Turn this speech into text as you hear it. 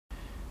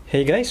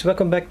Hey guys,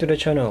 welcome back to the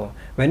channel.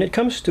 When it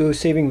comes to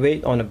saving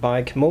weight on a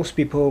bike, most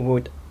people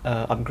would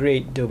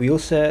upgrade the wheel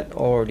set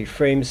or the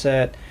frame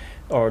set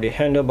or the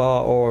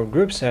handlebar or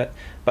grip set,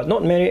 but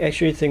not many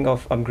actually think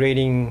of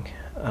upgrading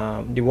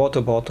the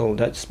water bottle.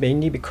 That's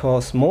mainly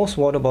because most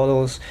water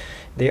bottles,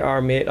 they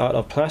are made out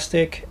of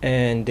plastic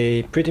and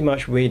they pretty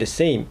much weigh the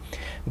same.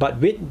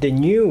 But with the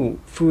new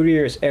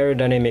Fouriers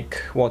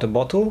Aerodynamic water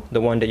bottle,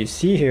 the one that you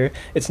see here,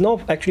 it's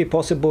not actually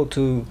possible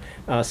to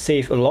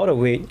save a lot of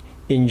weight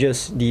in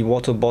just the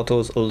water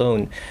bottles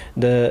alone.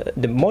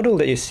 The model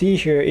that you see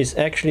here is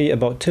actually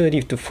about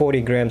 30 to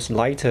 40 grams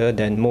lighter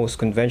than most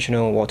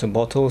conventional water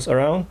bottles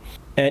around,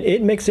 and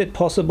it makes it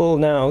possible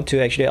now to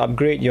actually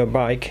upgrade your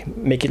bike,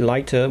 make it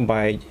lighter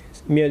by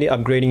merely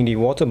upgrading the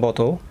water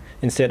bottle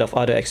instead of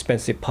other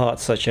expensive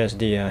parts such as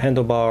the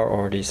handlebar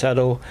or the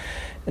saddle.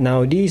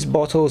 Now these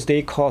bottles,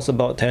 they cost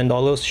about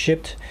 $10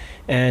 shipped,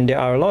 and there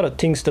are a lot of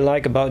things to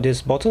like about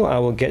this bottle. I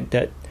will get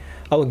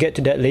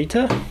to that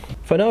later.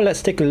 For now,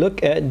 let's take a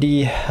look at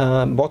the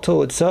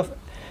bottle itself.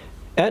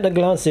 At a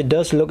glance, it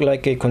does look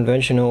like a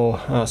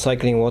conventional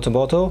cycling water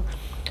bottle.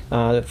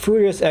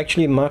 Fouriers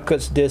actually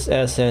markets this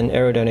as an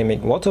aerodynamic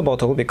water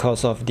bottle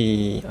because of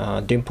the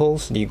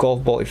dimples, the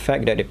golf ball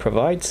effect that it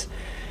provides.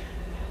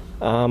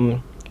 But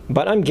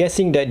I'm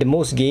guessing that the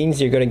most gains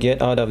you're going to get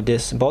out of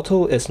this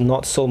bottle is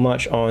not so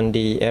much on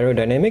the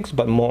aerodynamics,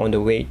 but more on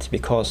the weight,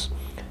 because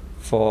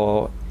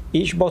for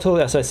each bottle,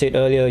 as I said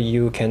earlier,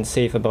 you can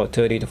save about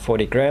 30 to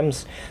 40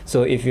 grams.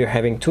 So if you're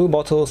having two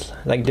bottles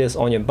like this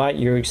on your bike,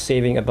 you're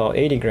saving about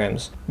 80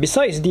 grams.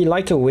 Besides the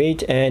lighter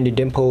weight and the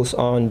dimples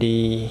on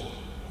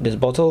this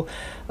bottle,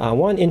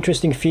 one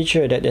interesting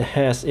feature that it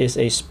has is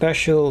a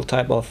special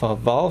type of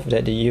valve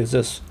that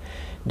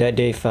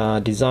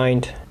they've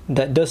designed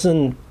that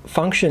doesn't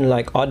function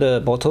like other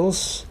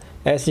bottles.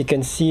 As you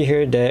can see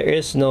here, there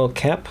is no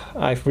cap.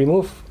 I've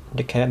removed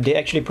the cap. They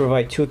actually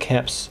provide two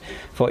caps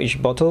for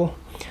each bottle.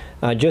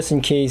 Just in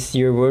case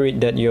you're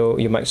worried that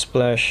you might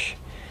splash,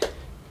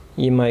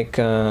 you might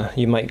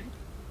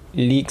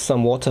leak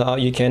some water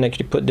out, you can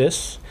actually put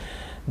this.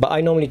 But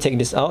I normally take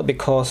this out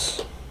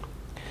because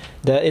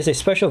there is a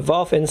special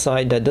valve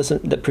inside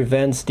that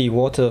prevents the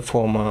water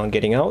from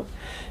getting out,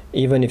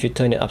 even if you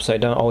turn it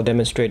upside down. I'll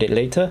demonstrate it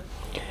later.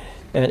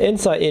 And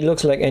inside, it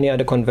looks like any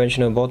other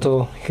conventional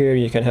bottle. Here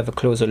you can have a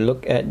closer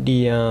look at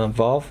the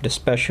valve, the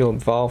special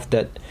valve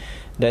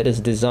that is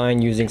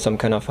designed using some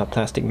kind of a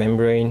plastic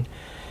membrane.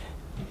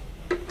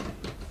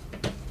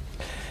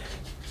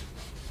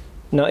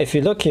 Now if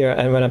you look here,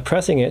 and when I'm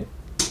pressing it,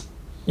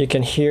 you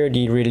can hear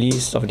the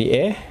release of the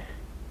air.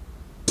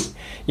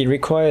 It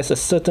requires a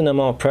certain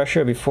amount of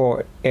pressure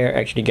before air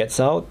actually gets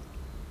out,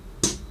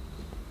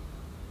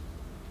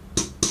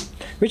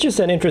 which is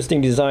an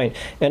interesting design.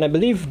 And I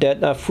believe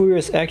that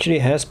Fouriers actually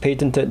has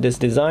patented this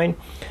design,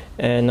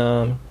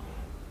 and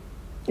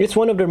it's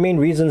one of the main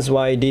reasons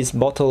why this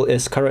bottle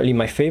is currently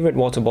my favorite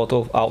water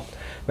bottle out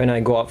when I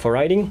go out for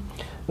riding.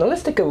 Now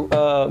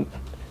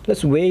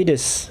let's weigh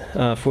this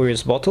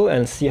Fouriers bottle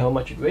and see how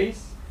much it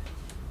weighs.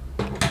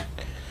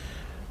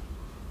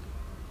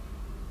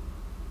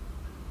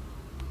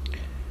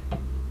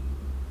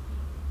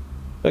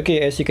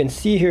 Okay, as you can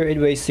see here, it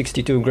weighs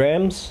 62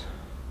 grams.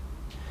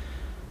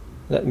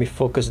 Let me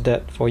focus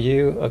that for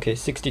you. Okay,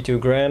 62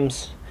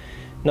 grams.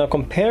 Now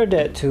compare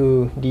that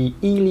to the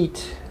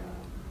Elite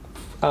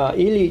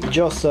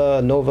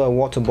Jossa Nova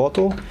water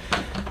bottle,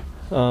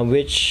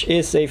 which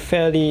is a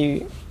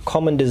fairly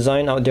common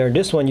design out there.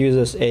 This one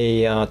uses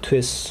a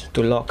twist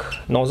to lock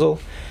nozzle.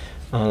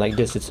 Like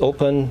this, it's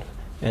open,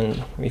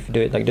 and if you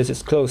do it like this,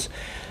 it's closed.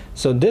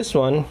 So this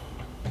one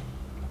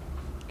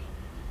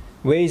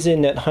weighs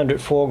in at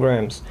 104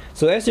 grams.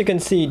 So as you can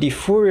see, the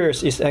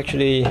Fouriers is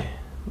actually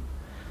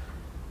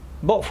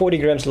about 40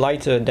 grams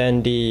lighter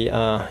than the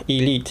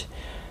Elite.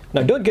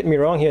 Now don't get me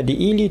wrong here,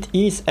 the Elite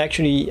is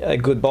actually a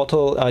good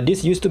bottle.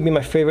 This used to be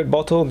my favorite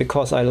bottle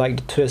because I like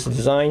the twist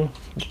design,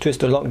 the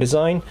twist to lock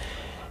design,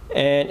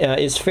 and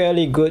it's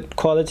fairly good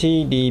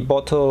quality. The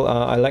bottle,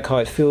 I like how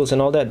it feels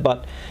and all that.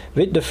 But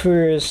with the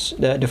Fouriers,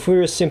 the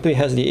Fouriers simply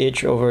has the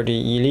edge over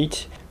the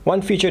Elite.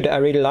 One feature that I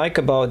really like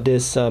about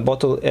this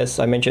bottle, as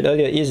I mentioned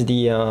earlier, is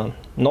the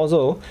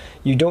nozzle.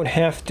 You don't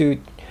have to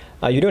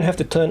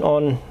turn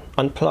on,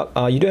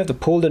 unplug. You don't have to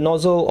pull the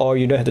nozzle, or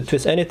you don't have to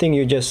twist anything.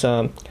 You just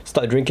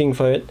start drinking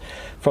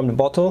from the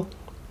bottle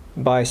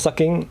by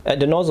sucking at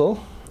the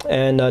nozzle,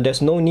 and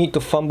there's no need to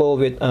fumble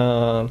with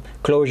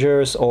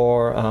closures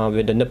or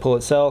with the nipple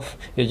itself.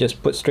 You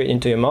just put straight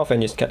into your mouth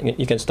and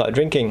you can start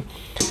drinking.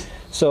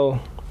 So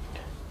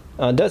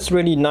that's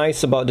really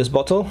nice about this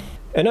bottle.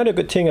 Another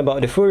good thing about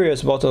the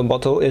Fouriers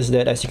bottle is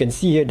that, as you can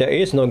see here, there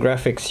is no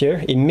graphics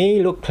here. It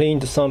may look plain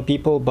to some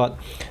people, but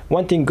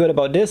one thing good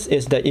about this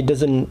is that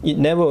it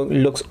never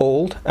looks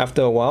old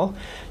after a while.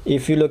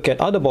 If you look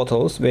at other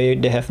bottles where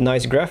they have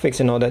nice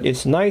graphics and all that,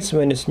 it's nice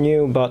when it's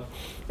new, but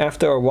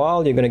after a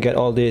while you're going to get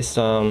all these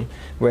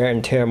wear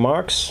and tear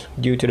marks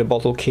due to the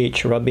bottle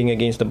cage rubbing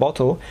against the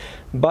bottle.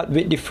 But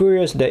with the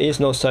Fouriers, there is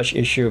no such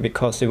issue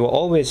because it will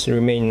always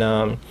remain,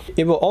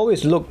 it will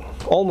always look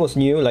almost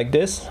new like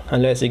this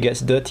unless it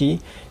gets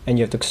dirty and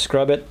you have to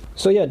scrub it.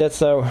 So yeah,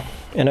 that's a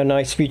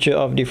nice feature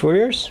of the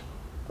Fouriers.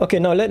 Okay,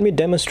 now let me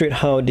demonstrate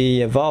how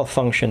the valve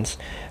functions.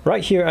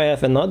 Right here I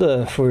have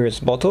another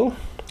Fouriers bottle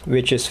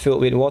which is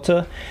filled with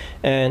water,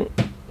 and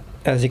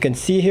as you can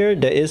see here,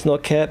 there is no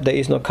cap, there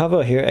is no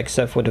cover here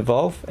except for the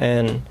valve,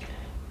 and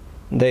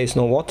there is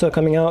no water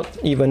coming out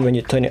even when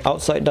you turn it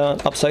upside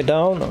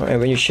down, and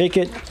when you shake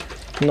it,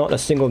 not a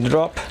single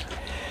drop.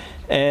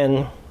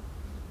 And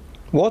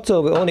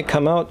water will only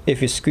come out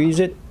if you squeeze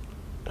it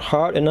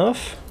hard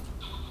enough.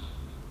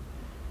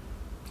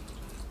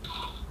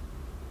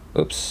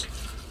 Oops.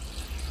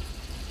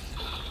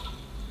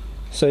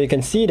 So you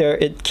can see there,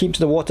 it keeps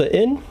the water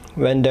in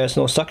when there's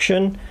no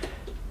suction,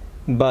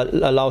 but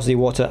allows the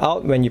water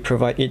out when you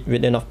provide it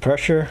with enough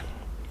pressure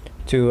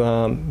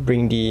to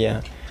bring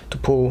the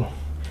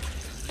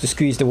to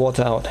squeeze the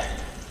water out.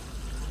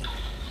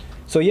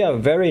 So yeah,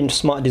 very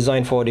smart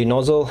design for the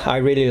nozzle. I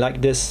really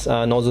like this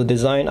nozzle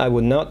design. I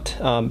would not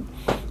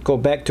go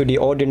back to the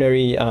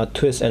ordinary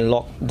twist and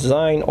lock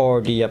design or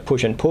the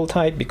push and pull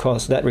type,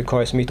 because that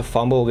requires me to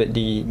fumble with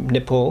the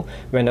nipple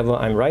whenever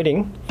I'm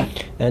riding.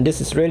 And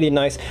this is really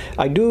nice.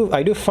 I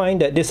do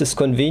find that this is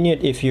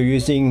convenient if you're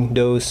using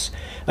this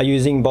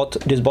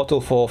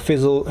bottle for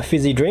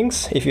fizzy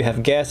drinks. If you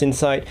have gas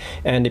inside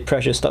and the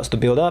pressure starts to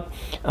build up,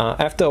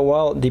 after a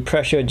while the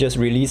pressure just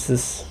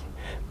releases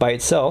by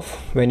itself.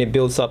 When it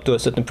builds up to a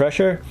certain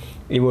pressure,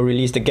 it will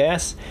release the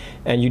gas,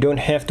 and you don't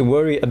have to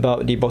worry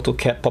about the bottle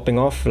cap popping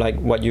off like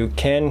what you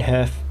can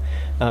have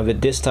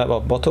with this type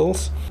of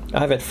bottles.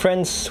 I've had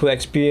friends who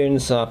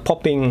experience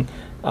popping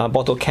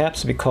bottle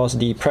caps because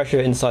the pressure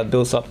inside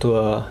builds up to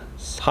a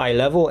high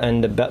level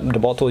and the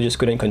bottle just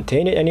couldn't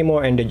contain it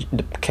anymore, and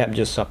the cap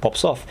just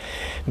pops off.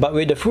 But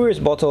with the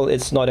Fouriers bottle,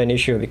 it's not an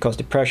issue because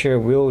the pressure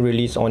will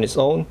release on its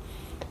own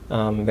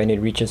when it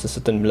reaches a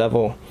certain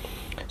level.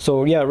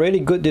 So yeah, really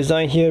good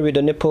design here with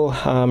the nipple.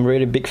 I'm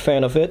really big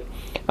fan of it.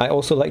 I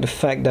also like the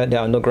fact that there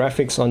are no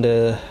graphics on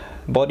the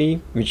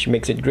body, which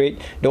makes it great.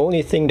 The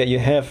only graphics that you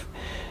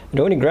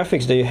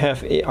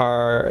have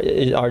are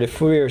the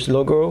Fouriers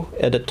logo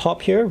at the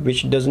top here,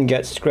 which doesn't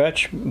get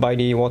scratched by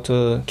the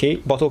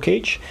bottle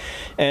cage.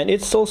 And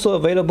it's also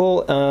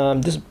available,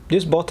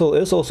 this bottle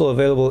is also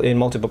available in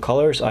multiple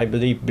colors, I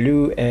believe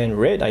blue and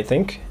red. I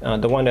think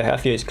the one that I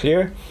have here is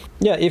clear.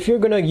 Yeah, if you're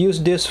gonna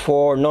use this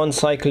for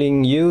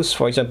non-cycling use,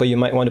 for example, you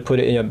might want to put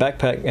it in your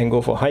backpack and go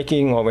for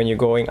hiking, or when you're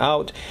going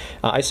out,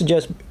 I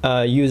suggest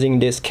using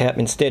this cap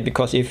instead,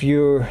 because if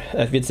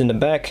it's in the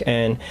back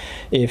and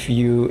if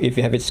you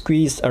have it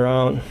squeezed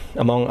around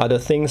among other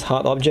things,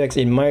 hard objects,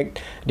 the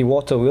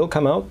water will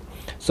come out.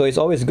 So it's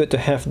always good to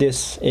have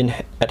this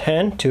at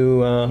hand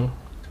to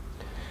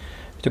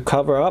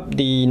cover up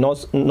the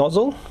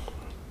nozzle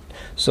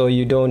so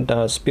you don't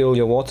spill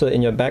your water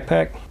in your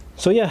backpack.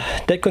 So yeah,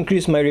 that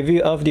concludes my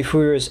review of the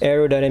Fouriers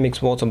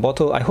Aerodynamics water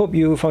bottle. I hope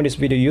you found this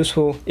video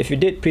useful. If you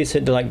did, please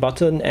hit the like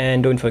button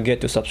and don't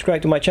forget to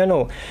subscribe to my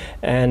channel.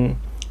 And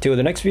till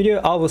the next video,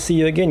 I will see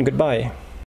you again. Goodbye.